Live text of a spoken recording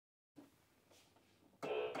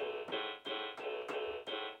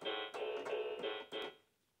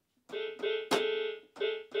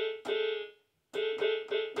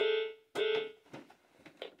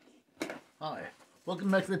Hi, welcome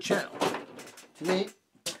back to the channel. Today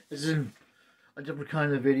is a different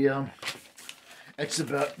kind of video. It's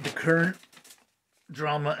about the current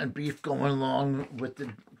drama and beef going along with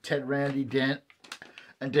the Ted Randy Dent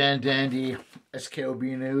and Dan Dandy SKOB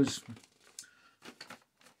News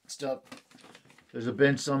stuff. There's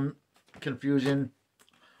been some confusion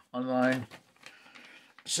online.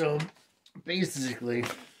 So basically,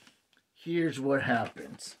 here's what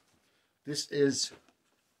happens. This is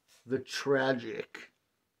the tragic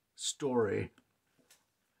story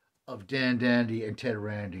of Dan Dandy and Ted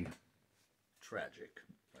Randy. Tragic.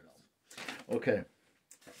 I know. Okay.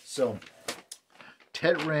 So,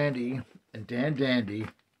 Ted Randy and Dan Dandy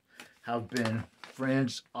have been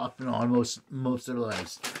friends off and on most of their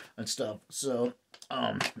lives and stuff. So,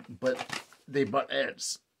 but they butt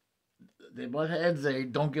heads. They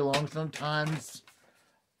don't get along sometimes.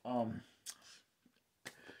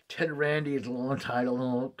 Ted Randy is a little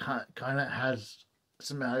entitled, kind of has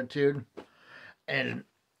some attitude, and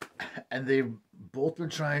they've both been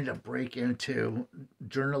trying to break into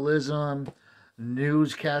journalism,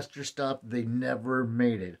 newscaster stuff. They never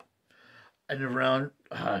made it. And around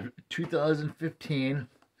 2015,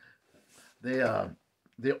 they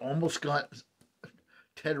almost got,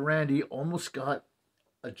 Ted Randy almost got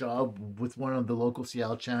a job with one of the local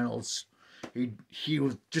Seattle channels. He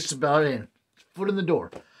was just about in, foot in the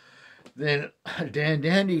door. Then Dan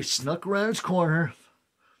Dandy snuck around his corner,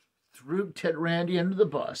 threw Ted Randy under the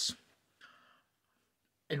bus,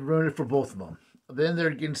 and ruined it for both of them. Then they're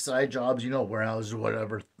getting side jobs, warehouses or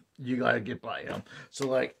whatever. You got to get by,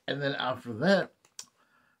 So, and then after that,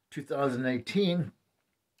 2018,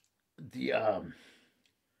 the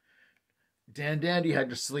Dan Dandy had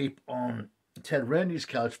to sleep on Ted Randy's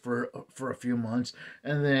couch for a few months,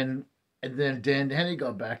 and then Dan Dandy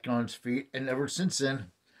got back on his feet, and ever since then,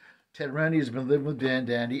 Ted Randy has been living with Dan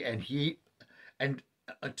Dandy, and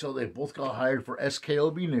until they both got hired for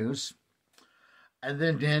SKOB News, and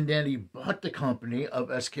then Dan Dandy bought the company of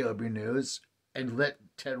SKOB News and let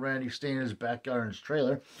Ted Randy stay in his backyard in his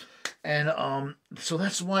trailer, and so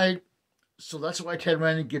that's why Ted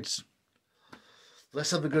Randy gets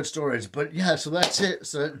less of the good stories. But yeah, so that's it.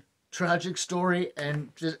 So tragic story,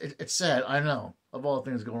 and just it's sad. I know, of all the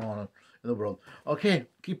things going on in the world. Okay,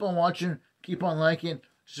 keep on watching, keep on liking.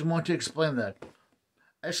 Just want to explain that.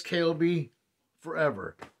 SKOB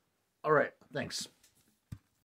forever. All right, thanks.